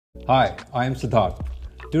Hi, I am Siddharth.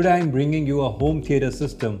 Today I am bringing you a home theater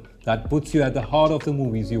system that puts you at the heart of the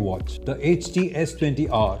movies you watch. The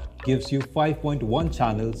HT-S20R gives you 5.1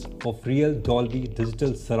 channels of real Dolby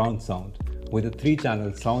digital surround sound with a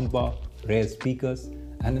 3-channel soundbar, rear speakers,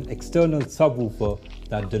 and an external subwoofer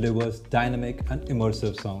that delivers dynamic and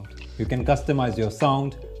immersive sound. You can customize your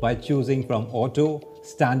sound by choosing from auto,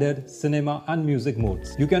 standard, cinema, and music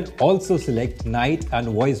modes. You can also select night and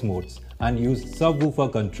voice modes and use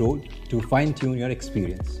subwoofer control to fine-tune your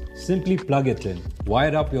experience. Simply plug it in,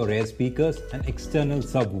 wire up your rear speakers and external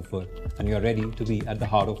subwoofer, and you're ready to be at the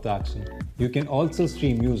heart of the action. You can also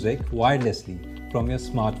stream music wirelessly from your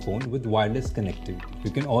smartphone with wireless connectivity.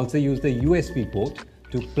 You can also use the USB port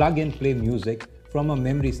to plug and play music from a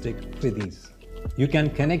memory stick with ease. You can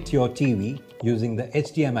connect your TV using the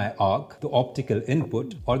HDMI ARC, the optical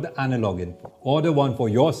input, or the analog input. Order one for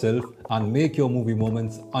yourself and make your movie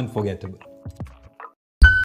moments unforgettable.